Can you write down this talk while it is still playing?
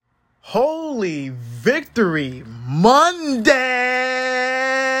Holy Victory Monday!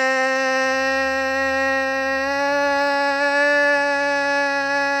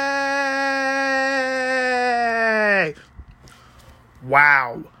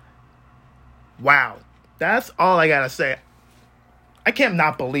 Wow. That's all I gotta say. I can't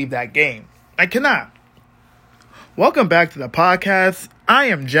not believe that game. I cannot. Welcome back to the podcast. I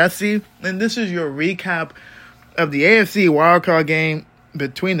am Jesse, and this is your recap of the AFC wildcard game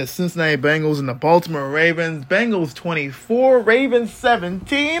between the Cincinnati Bengals and the Baltimore Ravens. Bengals 24, Ravens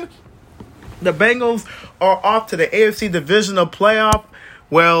 17. The Bengals are off to the AFC divisional playoff.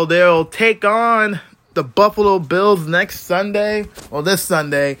 Well, they'll take on the Buffalo Bills next Sunday, or this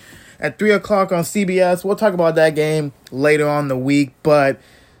Sunday, at 3 o'clock on CBS. We'll talk about that game later on in the week, but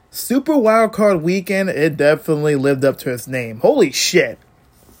Super Wildcard Weekend, it definitely lived up to its name. Holy shit.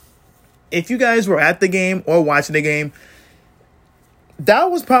 If you guys were at the game or watching the game,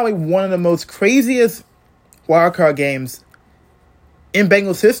 that was probably one of the most craziest wildcard games in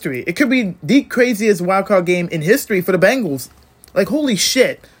Bengals history. It could be the craziest wildcard game in history for the Bengals. Like, holy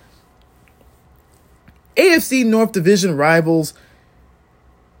shit. AFC North Division rivals,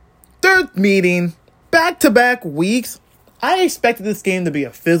 third meeting, back-to-back weeks. I expected this game to be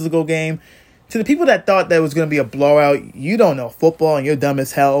a physical game. To the people that thought that it was going to be a blowout, you don't know football and you're dumb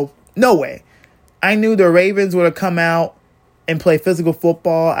as hell. No way. I knew the Ravens would have come out and play physical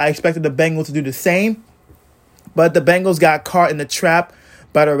football. I expected the Bengals to do the same. But the Bengals got caught in the trap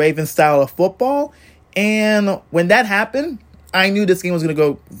by the Ravens style of football. And when that happened, I knew this game was going to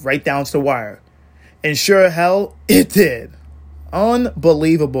go right down to the wire. And sure hell, it did.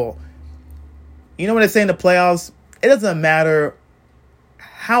 Unbelievable. You know what they say in the playoffs? It doesn't matter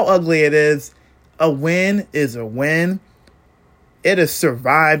how ugly it is. A win is a win. It is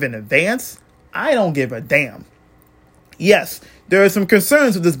survive and advance. I don't give a damn. Yes, there are some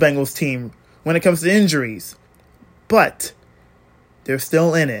concerns with this Bengals team when it comes to injuries. But they're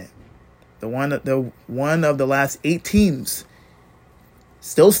still in it. The one of the last 8 teams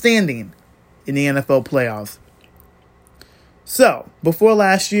still standing in the NFL playoffs. So, before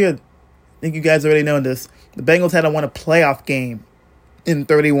last year, I think you guys already know this, the Bengals hadn't won a playoff game in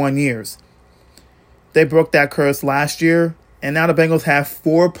 31 years. They broke that curse last year, and now the Bengals have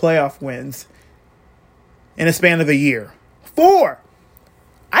 4 playoff wins in a span of a year. 4!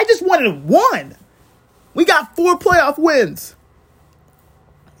 I just wanted 1. We got 4 playoff wins.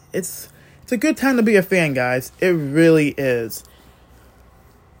 It's a good time to be a fan, guys. It really is.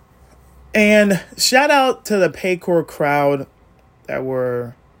 And shout out to the Paycor crowd that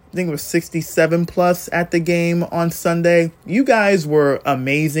were, I think it was 67 plus at the game on Sunday. You guys were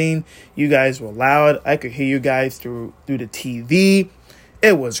amazing. You guys were loud. I could hear you guys through the TV.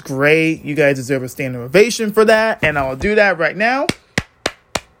 It was great. You guys deserve a standing ovation for that, and I'll do that right now.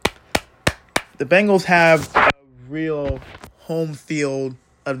 The Bengals have a real home field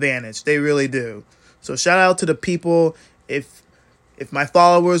advantage. They really do. So shout out to the people. If my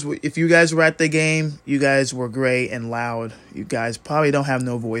followers, if you guys were at the game, you guys were great and loud. You guys probably don't have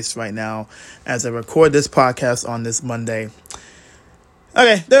no voice right now as I record this podcast on this Monday.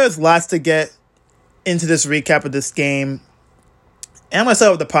 Okay, there's lots to get into this recap of this game. And I'm going to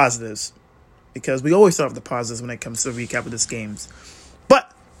start with the positives, because we always start with the positives when it comes to the recap of this games. But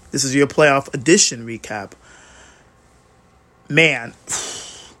this is your playoff edition recap. Man,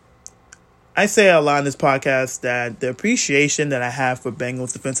 I say a lot in this podcast that the appreciation that I have for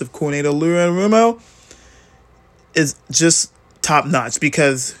Bengals defensive coordinator Lou Anarumo is just top notch,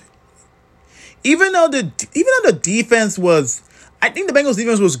 because even though the defense was, I think the Bengals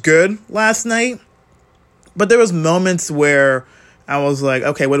defense was good last night, but there was moments where I was like,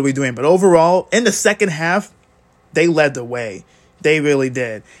 okay, what are we doing? But overall, in the second half, they led the way. They really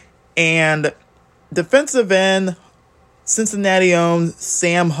did. And defensive end, Cincinnati-owned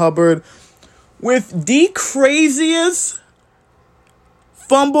Sam Hubbard, with the craziest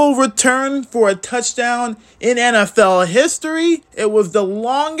fumble return for a touchdown in NFL history. It was the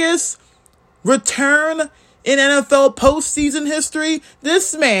longest return in NFL postseason history.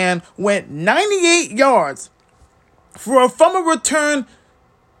 This man went 98 yards for a fumble return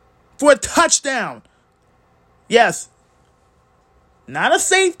for a touchdown. Yes, not a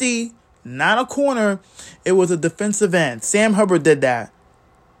safety, not a corner. It was a defensive end. Sam Hubbard did that.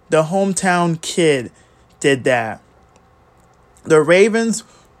 The hometown kid did that. The Ravens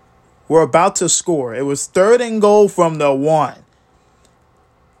were about to score. It was 3rd and goal from the 1.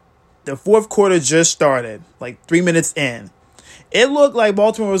 The fourth quarter just started, like 3 minutes in. It looked like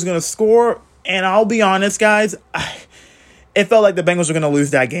Baltimore was going to score, and I'll be honest, guys, it felt like the Bengals were going to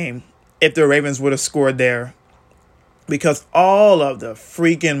lose that game if the Ravens would have scored there. because all of the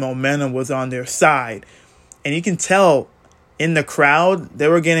freaking momentum was on their side. And you can tell in the crowd, they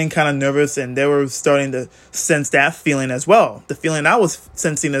were getting kind of nervous and they were starting to sense that feeling as well. The feeling I was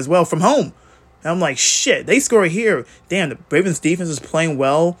sensing as well from home. And I'm like, shit, they score here. Damn, the Ravens defense is playing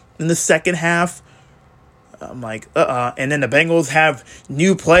well in the second half. I'm like, And then the Bengals have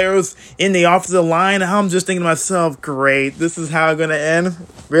new players in the offensive line. I'm just thinking to myself, great, this is how it's going to end?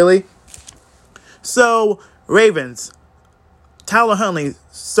 Really? So, Ravens, Tyler Huntley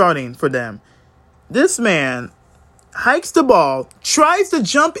starting for them. This man hikes the ball, tries to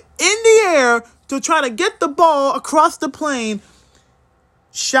jump in the air to try to get the ball across the plane.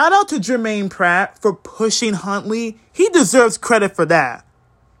 Shout out to Jermaine Pratt for pushing Huntley. He deserves credit for that.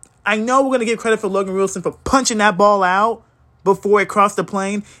 I know we're going to give credit for Logan Wilson for punching that ball out before it crossed the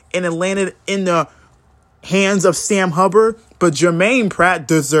plane and it landed in the hands of Sam Hubbard, but Jermaine Pratt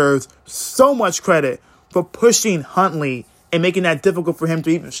deserves so much credit for pushing Huntley and making that difficult for him to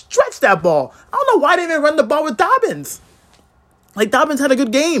even stretch that ball. I don't know why they didn't run the ball with Dobbins. Like, Dobbins had a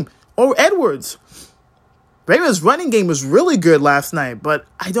good game. Or Edwards. Ravens' running game was really good last night, but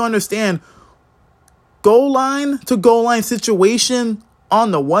I don't understand. Goal line to goal line situation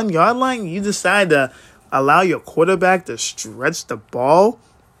on the 1 yard line, you decide to allow your quarterback to stretch the ball.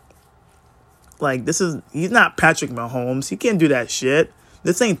 Like, he's not Patrick Mahomes. He can't do that shit.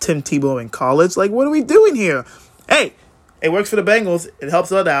 This ain't Tim Tebow in college. Like, what are we doing here? Hey, it works for the Bengals. It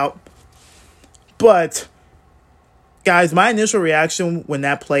helps us out. But, guys, my initial reaction when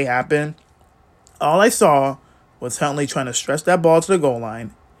that play happened, all I saw was Huntley trying to stretch that ball to the goal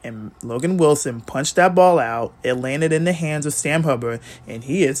line, and Logan Wilson punched that ball out. It landed in the hands of Sam Hubbard, and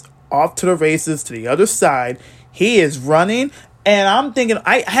he is off to the races to the other side. He is running, and I'm thinking,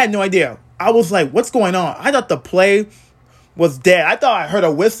 I had no idea. I was like, what's going on? I thought the play was dead. I thought I heard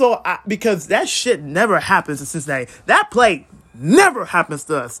a whistle because that shit never happens in Cincinnati. That play never happens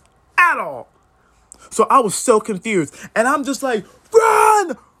to us at all. So I was so confused, and I'm just like,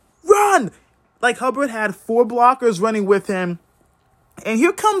 run! Like, Hubbard had 4 blockers running with him. And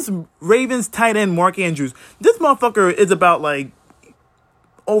here comes Ravens tight end Mark Andrews. This motherfucker is about, like,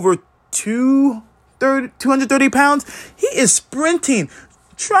 over 230 pounds. He is sprinting,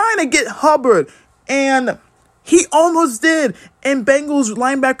 trying to get Hubbard. And he almost did. And Bengals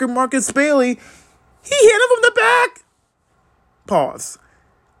linebacker Marcus Bailey, he hit him from the back. Pause.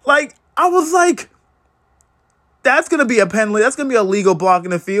 Like, I was like, that's going to be a penalty. That's going to be a legal block in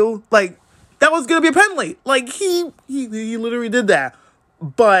the field. Like, that was going to be a penalty. Like, he literally did that.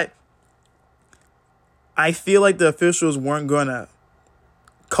 But I feel like the officials weren't going to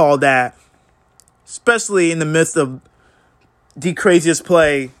call that, especially in the midst of the craziest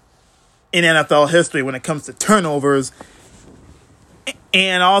play in NFL history when it comes to turnovers.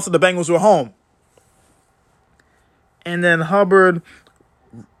 And also the Bengals were home. And then Hubbard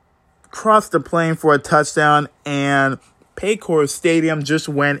crossed the plane for a touchdown, and Paycor Stadium just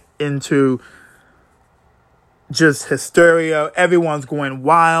went into just hysteria. Everyone's going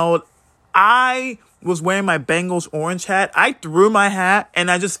wild. I was wearing my Bengals orange hat. I threw my hat, and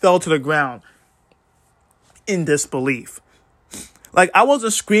I just fell to the ground in disbelief. Like, I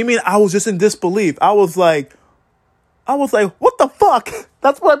wasn't screaming. I was just in disbelief. I was like, what the fuck?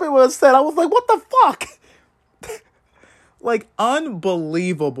 That's what I would have said. I was like, what the fuck? Like,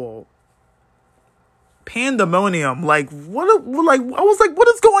 unbelievable. Pandemonium. Like, I was like, what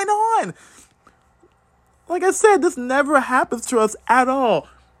is going on? Like I said, this never happens to us at all.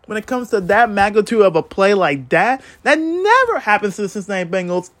 When it comes to that magnitude of a play like that, that never happens to the Cincinnati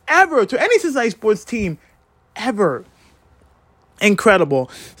Bengals ever, to any Cincinnati sports team ever. Incredible.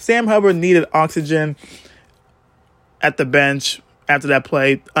 Sam Hubbard needed oxygen at the bench after that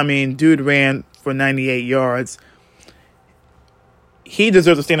play. I mean, dude ran for 98 yards. He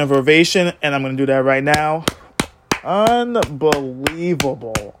deserves a standing ovation, and I'm going to do that right now.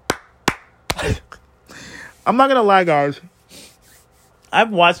 Unbelievable. I'm not going to lie, guys. I've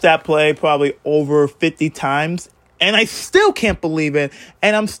watched that play probably over 50 times, and I still can't believe it.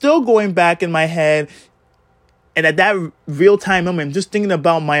 And I'm still going back in my head, and at that real-time moment, I'm just thinking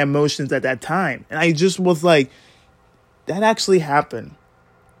about my emotions at that time. And I just was like, that actually happened.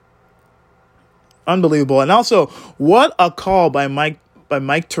 Unbelievable. And also, what a call by Mike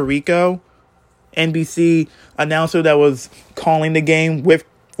Tirico, NBC announcer that was calling the game with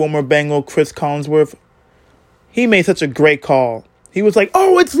former Bengal Chris Collinsworth. He made such a great call. He was like,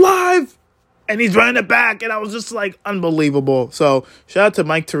 oh, it's live! And he's running it back. And I was just like, unbelievable. So, shout out to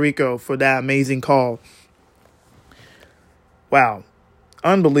Mike Tirico for that amazing call. Wow.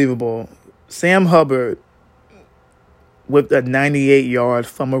 Unbelievable. Sam Hubbard with a 98-yard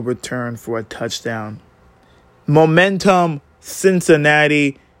fumble return for a touchdown. Momentum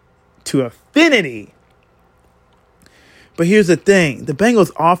Cincinnati to infinity. But here's the thing. The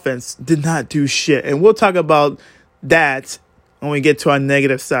Bengals offense did not do shit. And we'll talk about that when we get to our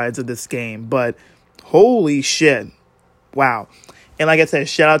negative sides of this game. But holy shit. Wow. And like I said,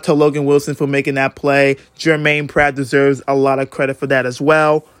 shout out to Logan Wilson for making that play. Jermaine Pratt deserves a lot of credit for that as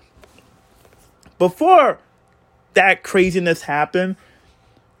well. Before that craziness happened,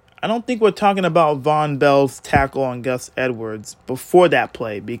 I don't think we're talking about Von Bell's tackle on Gus Edwards before that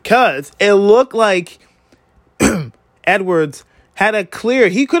play, because it looked like Edwards had a clear.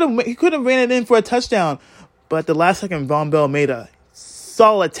 He could have ran it in for a touchdown, but at the last second, Von Bell made a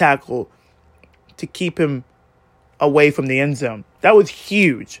solid tackle to keep him away from the end zone. That was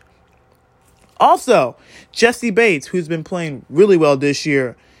huge. Also, Jesse Bates, who's been playing really well this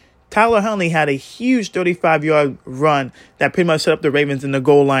year, Tyler Huntley had a huge 35-yard run that pretty much set up the Ravens in the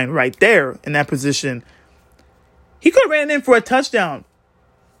goal line right there in that position. He could have ran in for a touchdown,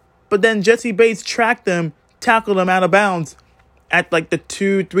 but then Jesse Bates tracked him, tackled him out of bounds at like the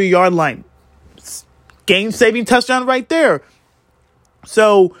 2-3 yard line. Game-saving touchdown right there.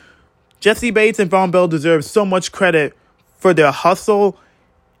 So Jesse Bates and Von Bell deserve so much credit for their hustle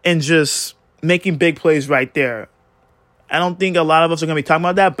and just making big plays right there. I don't think a lot of us are going to be talking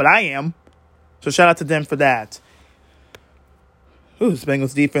about that, but I am. So shout out to them for that. This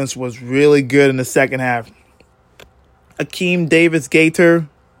Bengals defense was really good in the second half. Akeem Davis-Gator,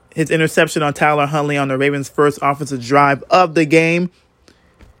 his interception on Tyler Huntley on the Ravens' first offensive drive of the game.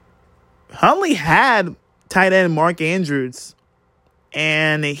 Huntley had tight end Mark Andrews,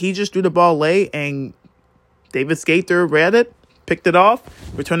 and he just threw the ball late, and Davis-Gator read it, picked it off,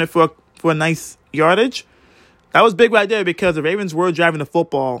 returned it for a nice yardage. That was big right there because the Ravens were driving the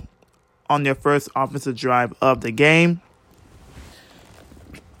football on their first offensive drive of the game.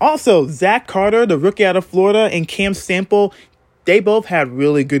 Also, Zach Carter, the rookie out of Florida, and Cam Sample, they both had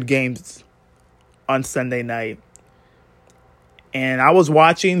really good games on Sunday night. And I was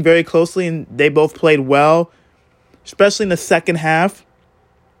watching very closely, and they both played well, especially in the second half.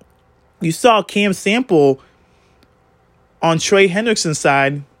 You saw Cam Sample on Trey Hendrickson's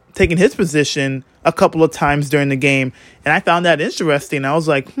side taking his position a couple of times during the game, and I found that interesting. I was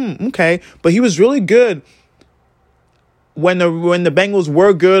like, okay. But he was really good when the Bengals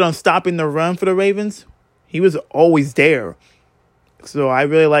were good on stopping the run for the Ravens. He was always there. So I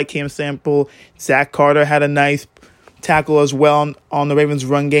really like Cam Sample. Zach Carter had a nice tackle as well on the Ravens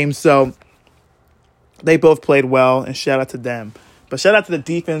run game. So they both played well, and shout out to them. But shout out to the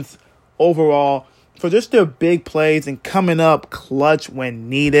defense overall for just their big plays and coming up clutch when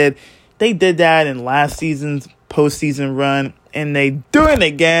needed. They did that in last season's postseason run, and they do it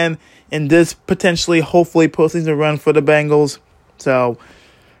again in this potentially, hopefully, postseason run for the Bengals. So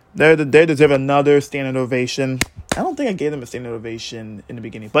they deserve another standing ovation. I don't think I gave them a standing ovation in the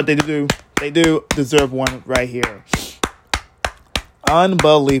beginning, but they do deserve one right here.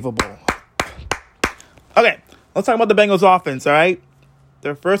 Unbelievable. Okay, let's talk about the Bengals offense, all right?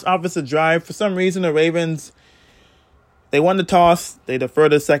 Their first offensive drive, for some reason, the Ravens, they won the toss. They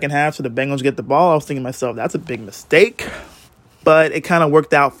deferred the second half, so the Bengals get the ball. I was thinking to myself, that's a big mistake. But it kind of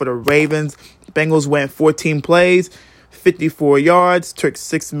worked out for the Ravens. The Bengals went 14 plays, 54 yards, took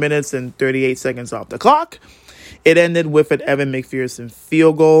 6 minutes and 38 seconds off the clock. It ended with an Evan McPherson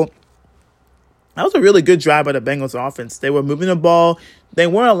field goal. That was a really good drive by the Bengals offense. They were moving the ball. They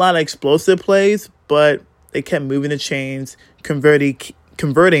weren't a lot of explosive plays, but they kept moving the chains,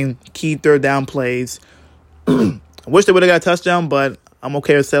 converting key third down plays. I wish they would have got a touchdown, but I'm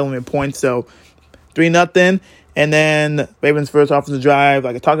okay with settling with points. So 3-0. And then Ravens' first offensive drive,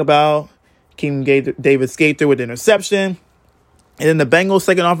 like I talked about, Davis-Gator with the interception. And then the Bengals'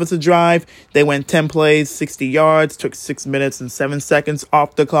 second offensive drive, they went 10 plays, 60 yards, took 6 minutes and 7 seconds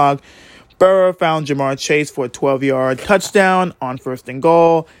off the clock. Burrow found Jamar Chase for a 12-yard touchdown on first and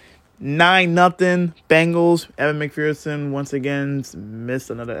goal. 9-0 Bengals. Evan McPherson once again missed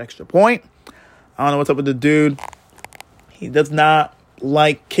another extra point. I don't know what's up with the dude. He does not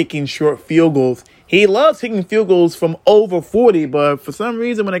like kicking short field goals. He loves kicking field goals from over 40, but for some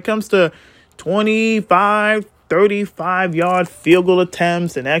reason when it comes to 25, 35-yard field goal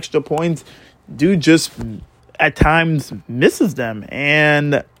attempts and extra points, dude just at times misses them,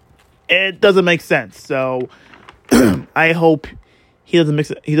 and it doesn't make sense. So I hope he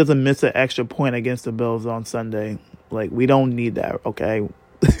doesn't miss an extra point against the Bills on Sunday. Like, we don't need that, okay?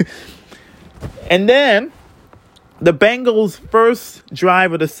 And then the Bengals' first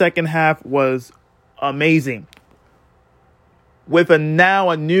drive of the second half was amazing. With a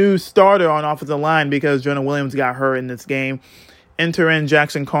new starter on offensive line because Jonah Williams got hurt in this game. Enter in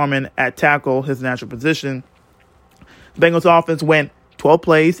Jackson Carman at tackle, his natural position. The Bengals offense went 12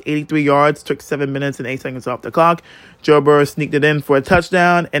 plays, 83 yards, took 7 minutes and 8 seconds off the clock. Joe Burrow sneaked it in for a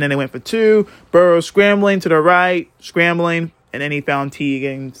touchdown, and then they went for 2. Burrow scrambling to the right, scrambling, and then he found T.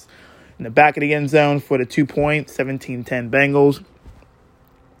 Higgins in the back of the end zone for the 2-point, 17-10 Bengals.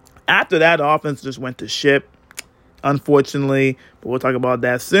 After that, the offense just went to shit, unfortunately, but we'll talk about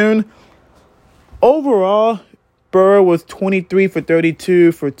that soon. Overall, Burrow was 23 for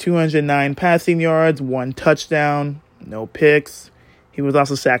 32 for 209 passing yards, 1 touchdown, no picks. He was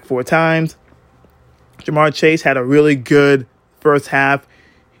also sacked 4 times. Jamar Chase had a really good first half.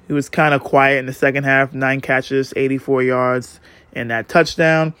 He was kind of quiet in the second half, 9 catches, 84 yards, and that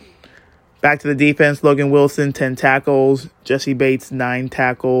touchdown. Back to the defense, Logan Wilson, 10 tackles. Jesse Bates, 9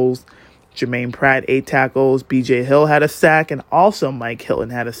 tackles. Jermaine Pratt, 8 tackles. B.J. Hill had a sack, and also Mike Hilton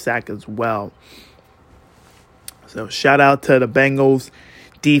had a sack as well. So shout out to the Bengals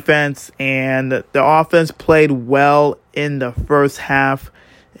defense, and the offense played well in the first half.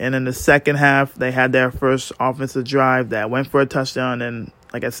 And in the second half, they had their first offensive drive that went for a touchdown. And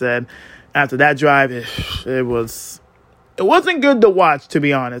like I said, after that drive, it wasn't good to watch, to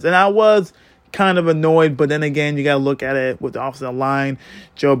be honest. And I was kind of annoyed, but then again, you got to look at it with the offensive line.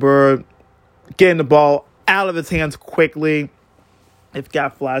 Joe Burrow getting the ball out of his hands quickly. It's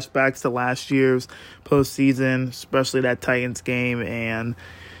got flashbacks to last year's postseason, especially that Titans game and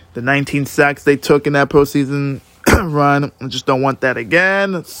the 19 sacks they took in that postseason run. I just don't want that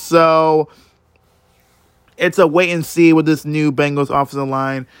again. So it's a wait and see with this new Bengals offensive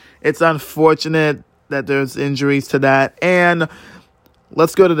line. It's unfortunate that there's injuries to that. And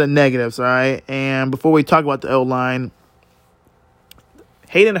let's go to the negatives, all right? And before we talk about the O-line,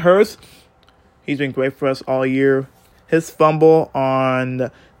 Hayden Hurst, he's been great for us all year. His fumble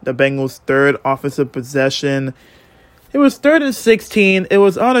on the Bengals' third offensive possession, it was 3rd and 16. It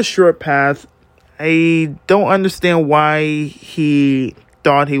was on a short path. I don't understand why he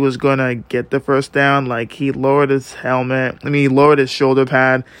thought he was going to get the first down. Like, he lowered his helmet. He lowered his shoulder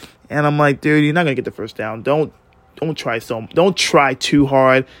pad. And I'm like, dude, you're not going to get the first down. Don't try too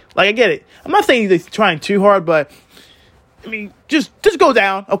hard. Like, I get it. I'm not saying he's trying too hard, but, just go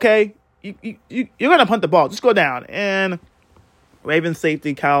down, okay? You're going to punt the ball. Just go down. And Ravens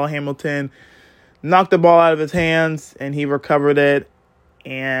safety Kyle Hamilton knocked the ball out of his hands, and he recovered it.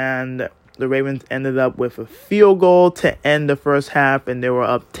 And the Ravens ended up with a field goal to end the first half, and they were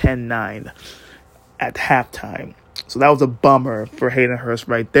up 10-9 at halftime. So that was a bummer for Hayden Hurst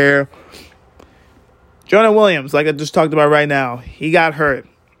right there. Jonah Williams, like I just talked about right now, he got hurt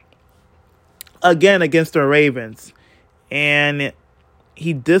again against the Ravens. And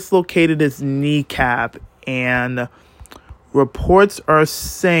he dislocated his kneecap. And reports are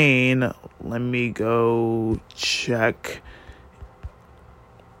saying, let me go check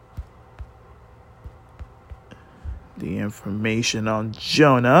the information on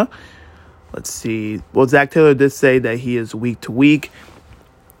Jonah. Let's see. Well, Zach Taylor did say that he is week to week.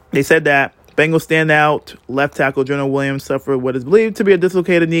 They said that Bengals standout left tackle Jonah Williams suffered what is believed to be a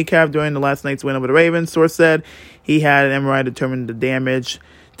dislocated kneecap during the last night's win over the Ravens. Source said he had an MRI to determine the damage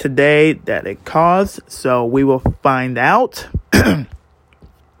today that it caused. So we will find out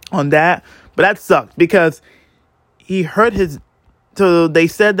on that. But that sucks because he hurt his... So they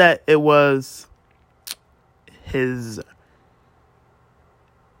said that it was his...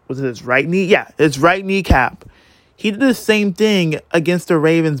 Was it his right knee? Yeah, his right kneecap. He did the same thing against the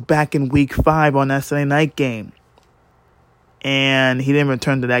Ravens back in Week 5 on that Sunday night game. And he didn't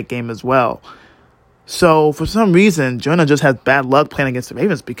return to that game as well. So, for some reason, Jonah just has bad luck playing against the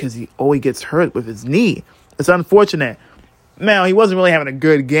Ravens because he always gets hurt with his knee. It's unfortunate. Now, he wasn't really having a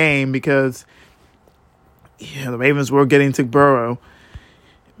good game because the Ravens were getting to Burrow.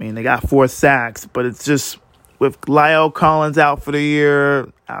 They got 4 sacks, but it's just... With Lyle Collins out for the year,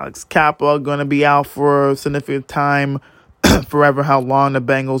 Alex Cappa going to be out for a significant time, forever how long the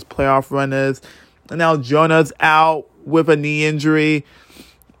Bengals playoff run is. And now Jonah's out with a knee injury.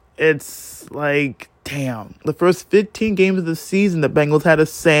 It's like, damn. The first 15 games of the season, the Bengals had the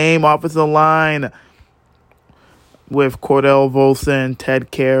same offensive line with Cordell Volson,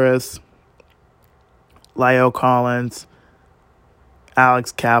 Ted Karras, Lyle Collins,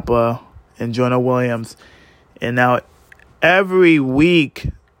 Alex Cappa, and Jonah Williams. And now every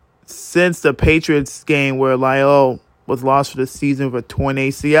week since the Patriots game where Lyle was lost for the season for torn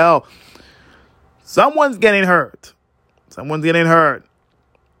ACL, someone's getting hurt.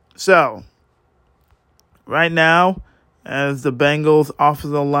 So, right now, as the Bengals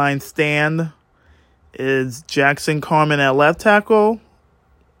offensive line stand, is Jackson Carman at left tackle.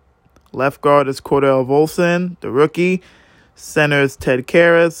 Left guard is Cordell Volson, the rookie. Center is Ted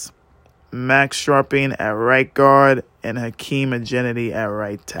Karras. Max Sharping at right guard, and Hakeem Agenity at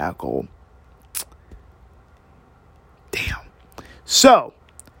right tackle. Damn. So,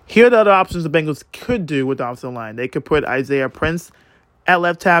 here are the other options the Bengals could do with the offensive line. They could put Isaiah Prince at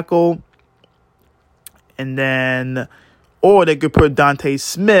left tackle, and then, or they could put Dante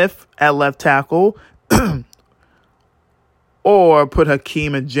Smith at left tackle, or put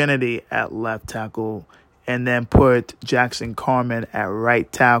Hakeem Agenity at left tackle, and then put Jackson Carman at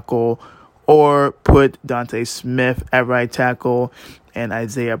right tackle, or put Dante Smith at right tackle and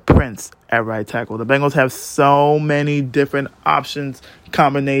Isaiah Prince at right tackle. The Bengals have so many different options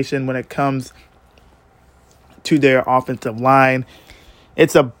combination when it comes to their offensive line.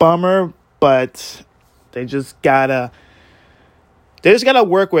 It's a bummer, but they just gotta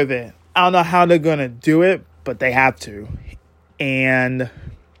work with it. I don't know how they're gonna do it, but they have to. And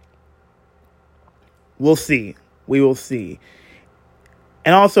we'll see. We will see.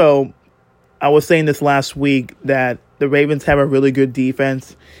 And also, I was saying this last week that the Ravens have a really good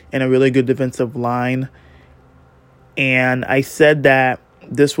defense and a really good defensive line. And I said that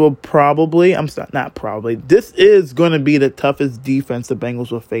this will probably, this is going to be the toughest defense the Bengals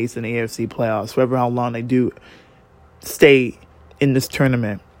will face in the AFC playoffs, forever how long they do stay in this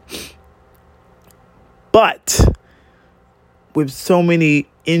tournament. But with so many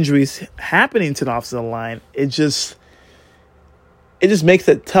injuries happening to the offensive line, it just makes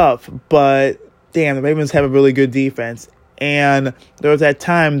it tough. But damn, the Ravens have a really good defense. And there was at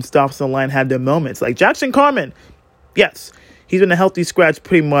times the offensive line had their moments. Like Jackson Carman, yes, he's been a healthy scratch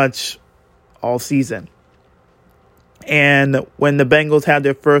pretty much all season. And when the Bengals had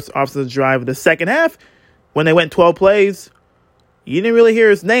their first offensive drive of the second half, when they went 12 plays, you didn't really hear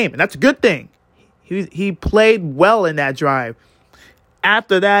his name. And that's a good thing. He played well in that drive.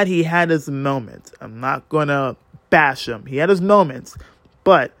 After that, he had his moments. I'm not going to bash him. He had his moments.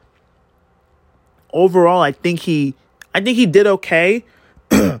 But overall, I think he did okay.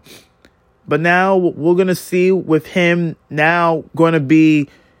 But now we're going to see with him now going to be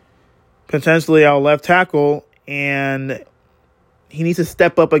potentially our left tackle, and he needs to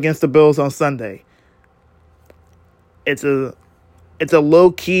step up against the Bills on Sunday. It's a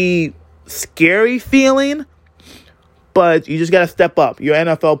low-key scary feeling, but you just got to step up. You're an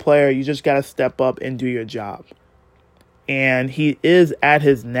NFL player. You just got to step up and do your job. And he is at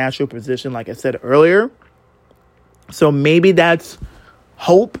his natural position, like I said earlier. So maybe that's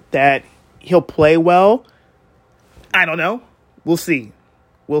hope that he'll play well. I don't know. We'll see.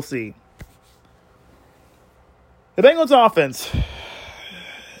 We'll see. The Bengals offense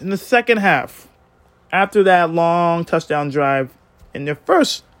in the second half, after that long touchdown drive in their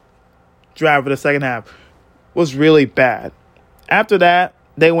first drive of the second half, was really bad. After that,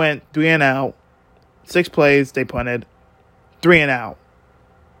 they went 3 and out. 6 plays, they punted. 3 and out.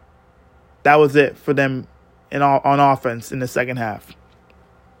 That was it for them on offense in the second half.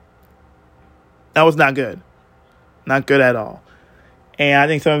 That was not good. Not good at all. And I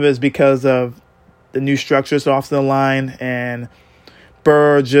think some of it is because of the new structures off the line and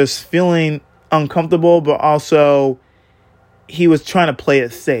Burr just feeling uncomfortable, but also he was trying to play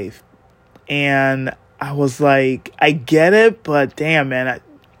it safe. And I was like, I get it, but damn, man.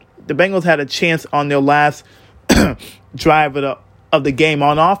 The Bengals had a chance on their last drive of the game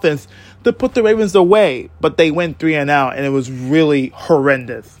on offense to put the Ravens away, but they went 3 and out, and it was really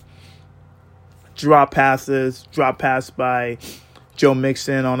horrendous. Drop pass by Joe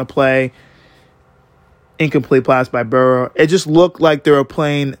Mixon on a play, incomplete pass by Burrow. It just looked like they were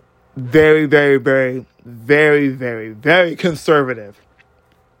playing very, very, very, very, very, very conservative.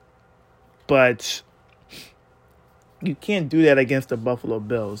 But you can't do that against the Buffalo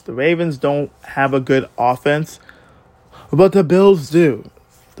Bills. The Ravens don't have a good offense, but the Bills do.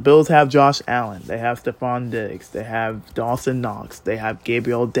 The Bills have Josh Allen. They have Stephon Diggs. They have Dawson Knox. They have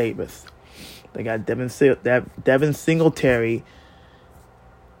Gabriel Davis. They got Devin Singletary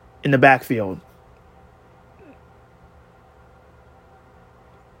in the backfield.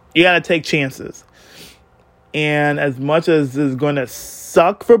 You got to take chances. And as much as it's going to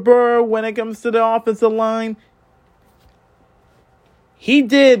suck for Burrow when it comes to the offensive line, he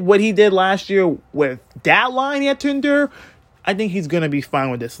did what he did last year with that line he had to endure. I think he's going to be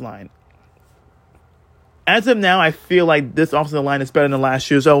fine with this line. As of now, I feel like this offensive line is better than last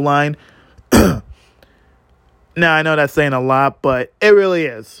year's O-line. Now, I know that's saying a lot, but it really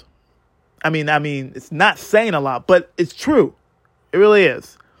is. I mean, it's not saying a lot, but it's true. It really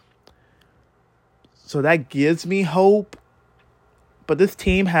is. So that gives me hope. But this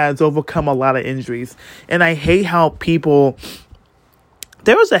team has overcome a lot of injuries. And I hate how people...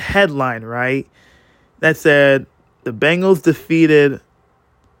 There was a headline, right, that said the Bengals defeated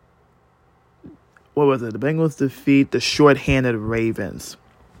what was it? The Bengals defeat the short-handed Ravens.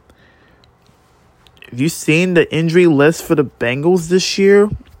 Have you seen the injury list for the Bengals this year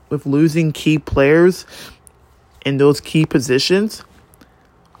with losing key players in those key positions?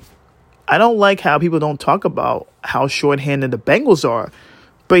 I don't like how people don't talk about how short-handed the Bengals are.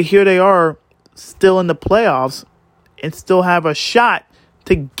 But here they are, still in the playoffs, and still have a shot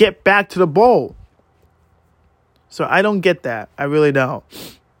to get back to the bowl. So I don't get that. I really don't.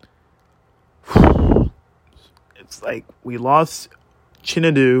 It's like we lost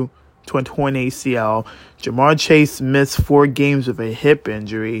Chinadu to a torn ACL. Jamar Chase missed 4 games with a hip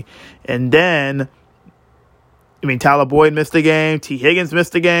injury. And then, Tyler Boyd missed a game. T. Higgins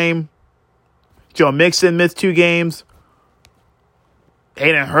missed a game. Joe Mixon missed 2 games.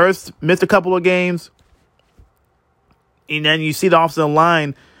 Hayden Hurst missed a couple of games. And then you see the offensive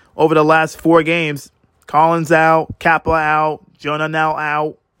line over the last 4 games. Collins out, Kappa out, Jonah now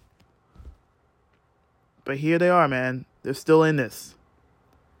out. But here they are, man. They're still in this.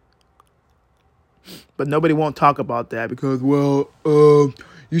 But nobody won't talk about that because,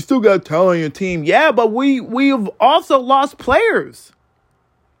 you still got talent on your team. Yeah, but we've also lost players.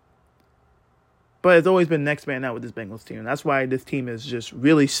 But it's always been next man out with this Bengals team. That's why this team is just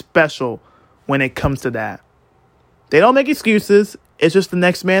really special when it comes to that. They don't make excuses. It's just the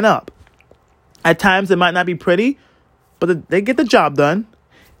next man up. At times, it might not be pretty, but they get the job done.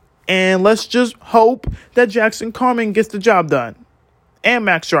 And let's just hope that Jackson Carman gets the job done. And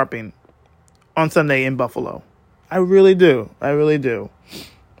Max Sharping on Sunday in Buffalo. I really do. Now,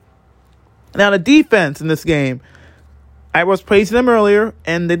 the defense in this game, I was praising them earlier,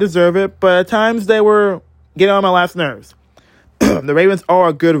 and they deserve it. But at times, they were getting on my last nerves. The Ravens are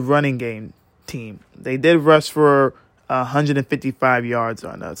a good running game team. They did rush for 155 yards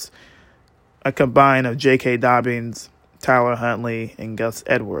on us. A combine of J.K. Dobbins, Tyler Huntley, and Gus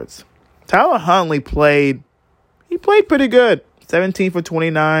Edwards. Tyler Huntley played pretty good. 17 for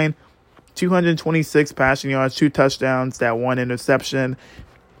 29, 226 passing yards, 2 touchdowns, that 1 interception.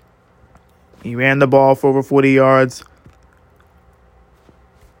 He ran the ball for over 40 yards.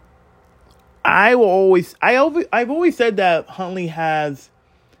 I've always said that Huntley has.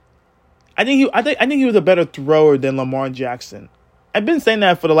 I think he was a better thrower than Lamar Jackson. I've been saying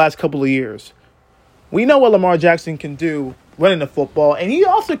that for the last couple of years. We know what Lamar Jackson can do running the football, and he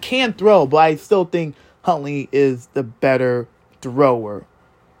also can throw, but I still think Huntley is the better thrower.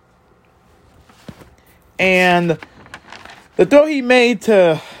 And the throw he made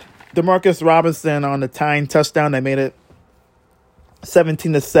to Demarcus Robinson on the tying touchdown that made it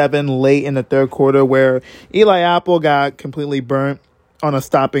 17-7 late in the third quarter, where Eli Apple got completely burnt on a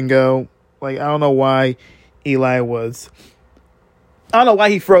stop and go. I don't know why he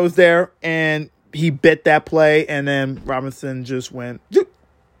froze there and he bit that play, and then Robinson just went,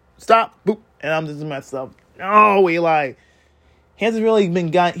 stop, boop, and I'm just to myself, no, Eli. He wasn't really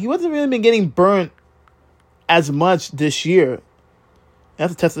been getting burnt as much this year.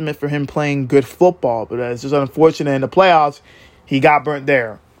 That's a testament for him playing good football, but it's just unfortunate in the playoffs, he got burnt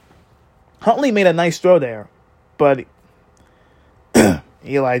there. Huntley made a nice throw there, but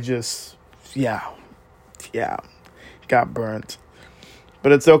Eli just, got burnt.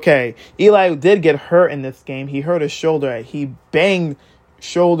 But it's okay. Eli did get hurt in this game. He hurt his shoulder. He banged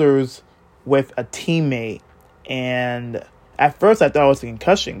shoulders with a teammate. And at first I thought it was a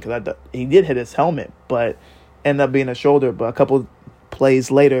concussion because he did hit his helmet, but ended up being a shoulder. But a couple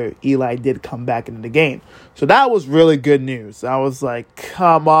plays later, Eli did come back into the game. So that was really good news. I was like,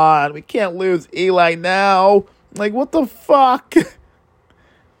 come on. We can't lose Eli now. What the fuck?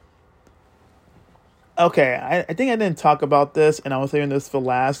 Okay, I think I didn't talk about this, and I was saving this for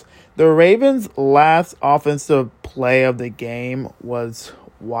last. The Ravens' last offensive play of the game was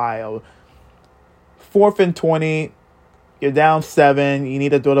wild. 4th and 20, you're down 7, you need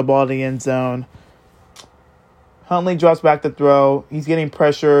to throw the ball to the end zone. Huntley drops back to throw. He's getting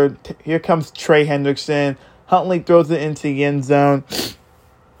pressured. Here comes Trey Hendrickson. Huntley throws it into the end zone.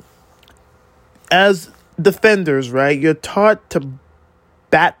 As defenders, right, you're taught to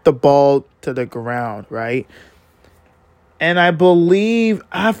bat the ball to the ground, right? And I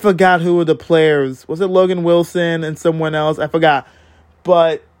forgot who were the players. Was it Logan Wilson and someone else? I forgot.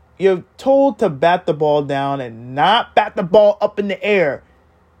 But you're told to bat the ball down and not bat the ball up in the air.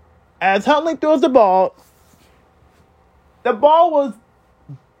 As Huntley throws the ball was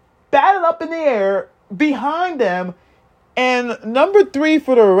batted up in the air behind them. And number 3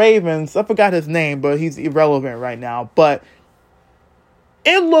 for the Ravens, I forgot his name, but he's irrelevant right now. But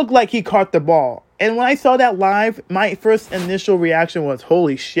it looked like he caught the ball. And when I saw that live, my first initial reaction was,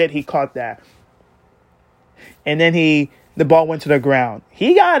 holy shit, he caught that. And then he the ball went to the ground.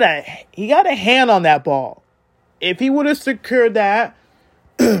 He got a hand on that ball. If he would have secured that,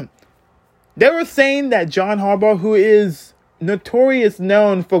 they were saying that John Harbaugh, who is notorious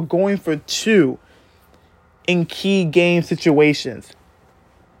known for going for two in key game situations,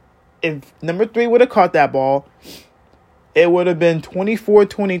 if number 3 would have caught that ball, it would have been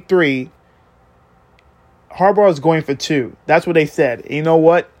 24-23. Harbaugh is going for 2. That's what they said. You know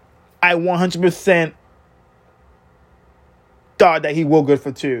what? I 100% thought that he will go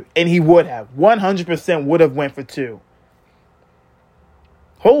for 2. And he would have. 100% would have went for 2.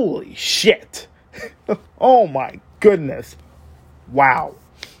 Holy shit. Oh my goodness. Wow.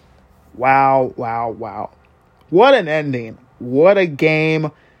 Wow. What an ending. What a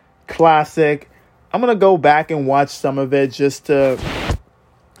game. Classic. I'm going to go back and watch some of it just to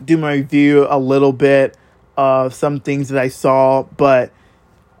do my review a little bit of some things that I saw. But,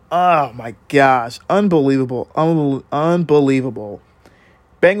 oh my gosh. Unbelievable. Unbelievable.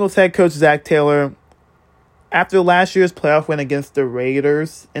 Bengals head coach Zach Taylor, after last year's playoff win against the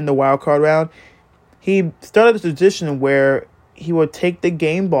Raiders in the wild card round, he started a tradition where he would take the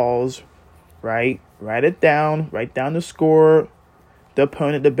game balls, right? Write it down. Write down the score, the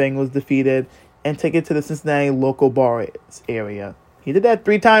opponent the Bengals defeated, and take it to the Cincinnati local bar area. He did that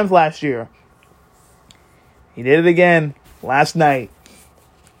 3 times last year. He did it again last night.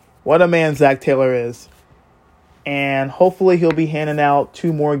 What a man Zach Taylor is. And hopefully he'll be handing out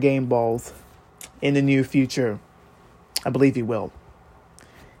 2 more game balls in the near future. I believe he will.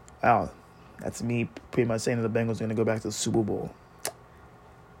 Wow, that's me pretty much saying that the Bengals are going to go back to the Super Bowl.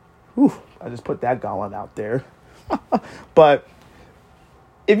 Whew, I just put that gauntlet out there. But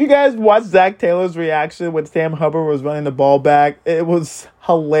if you guys watched Zach Taylor's reaction when Sam Hubbard was running the ball back, it was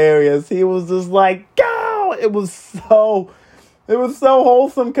hilarious. He was just like, go! It was so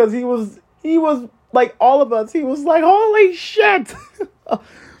wholesome because he was like all of us. He was like, holy shit!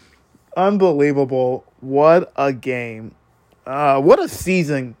 Unbelievable. What a game. What a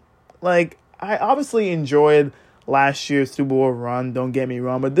season. Like, I obviously enjoyed last year's Super Bowl run, don't get me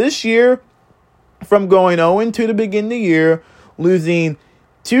wrong. But this year, from going 0-2 to begin the year, losing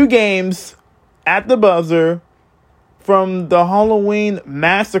 2 games at the buzzer, from the Halloween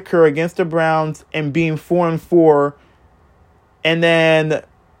massacre against the Browns and being 4-4, and then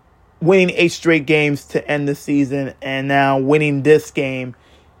winning 8 straight games to end the season, and now winning this game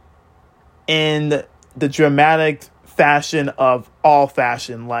in the dramatic fashion of all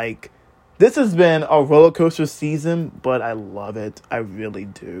fashion. Like, this has been a roller coaster season, but I love it. I really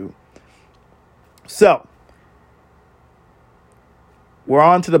do. So, we're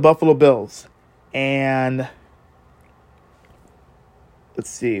on to the Buffalo Bills. And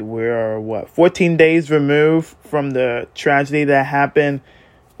let's see, we're 14 days removed from the tragedy that happened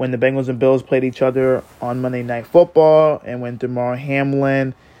when the Bengals and Bills played each other on Monday Night Football, and when Damar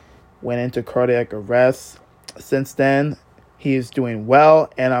Hamlin went into cardiac arrest. Since then, he is doing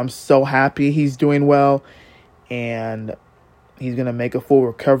well, and I'm so happy he's doing well, and he's going to make a full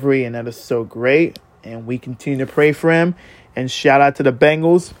recovery, and that is so great, and we continue to pray for him, and shout out to the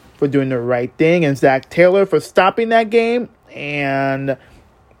Bengals for doing the right thing, and Zach Taylor for stopping that game, and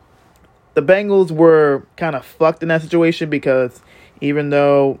the Bengals were kind of fucked in that situation because even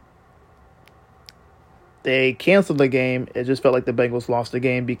though they canceled the game, it just felt like the Bengals lost the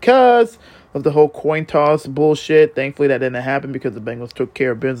game because of the whole coin toss bullshit. Thankfully, that didn't happen because the Bengals took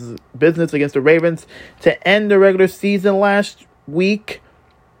care of business against the Ravens to end the regular season last week.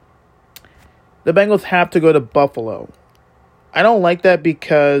 The Bengals have to go to Buffalo. I don't like that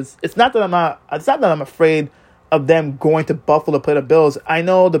because it's not that I'm afraid of them going to Buffalo to play the Bills. I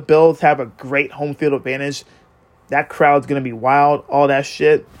know the Bills have a great home field advantage. That crowd's going to be wild, all that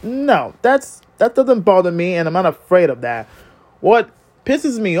shit. No, that doesn't bother me, and I'm not afraid of that. What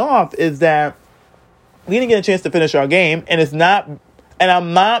pisses me off is that we didn't get a chance to finish our game, and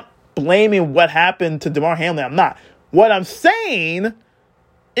I'm not blaming what happened to Damar Hamlin. I'm not. What I'm saying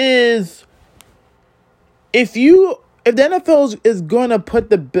is if the NFL is going to put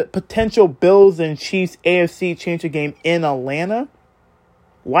the potential Bills and Chiefs AFC championship game in Atlanta,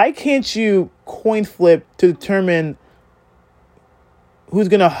 why can't you coin flip to determine who's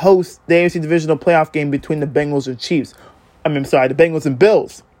going to host the AFC divisional playoff game between the Bengals and Chiefs? The Bengals and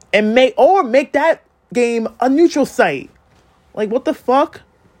Bills. And make that game a neutral site. Like, what the fuck?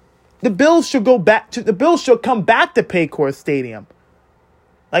 The Bills should come back to Paycor Stadium.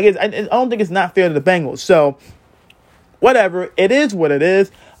 Like, I don't think it's not fair to the Bengals. So, whatever. It is what it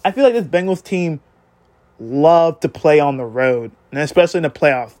is. I feel like this Bengals team love to play on the road, and especially in the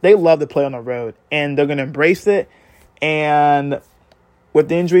playoffs. They love to play on the road, and they're going to embrace it. And with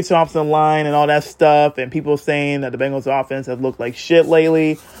the injuries to offensive line and all that stuff, and people saying that the Bengals offense has looked like shit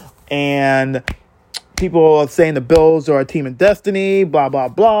lately, and people are saying the Bills are a team of destiny, blah, blah,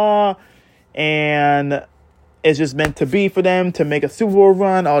 blah, and it's just meant to be for them to make a Super Bowl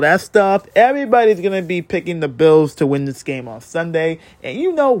run, all that stuff. Everybody's going to be picking the Bills to win this game on Sunday, and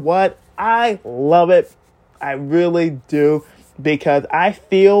you know what? I love it. I really do, because I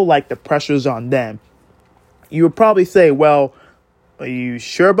feel like the pressure's on them. You would probably say, well, are you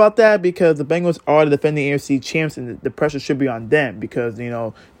sure about that? Because the Bengals are the defending AFC champs, and the pressure should be on them because, you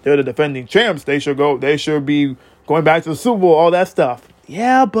know, they're the defending champs. They should be going back to the Super Bowl, all that stuff.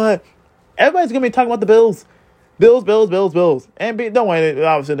 Yeah, but everybody's going to be talking about the Bills. Bills. And don't worry,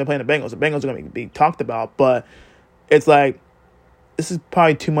 obviously they're playing the Bengals. The Bengals are going to be talked about, but it's like, this is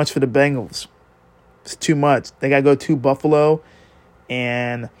probably too much for the Bengals. It's too much. They got to go to Buffalo,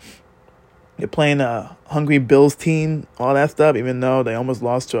 and they're playing a hungry Bills team, all that stuff, even though they almost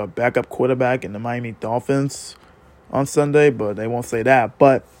lost to a backup quarterback in the Miami Dolphins on Sunday, but they won't say that.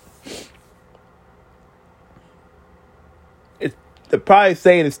 But they're probably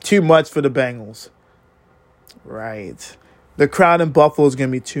saying it's too much for the Bengals. Right. The crowd in Buffalo is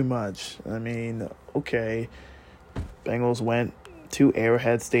going to be too much. I mean, okay. Bengals went to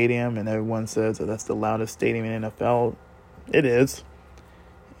Arrowhead Stadium, and everyone says that that's the loudest stadium in NFL. It is.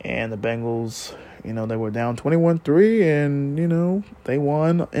 And the Bengals, you know, they were down 21-3, and, you know, they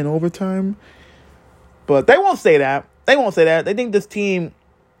won in overtime. But they won't say that. They think this team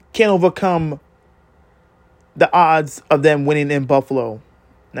can overcome the odds of them winning in Buffalo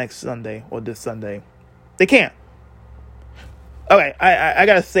next Sunday or this Sunday. They can't. Okay, I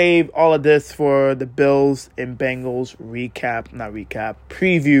got to save all of this for the Bills and Bengals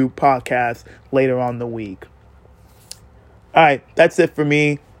preview podcast later on in the week. All right, that's it for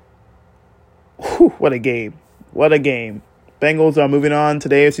me. Whew, what a game. Bengals are moving on to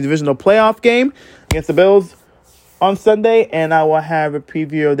the AFC divisional playoff game against the Bills on Sunday, and I will have a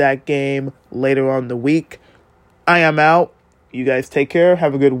preview of that game later on in the week. I am out. You guys take care.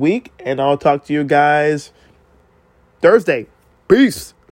 Have a good week, and I'll talk to you guys Thursday. Peace.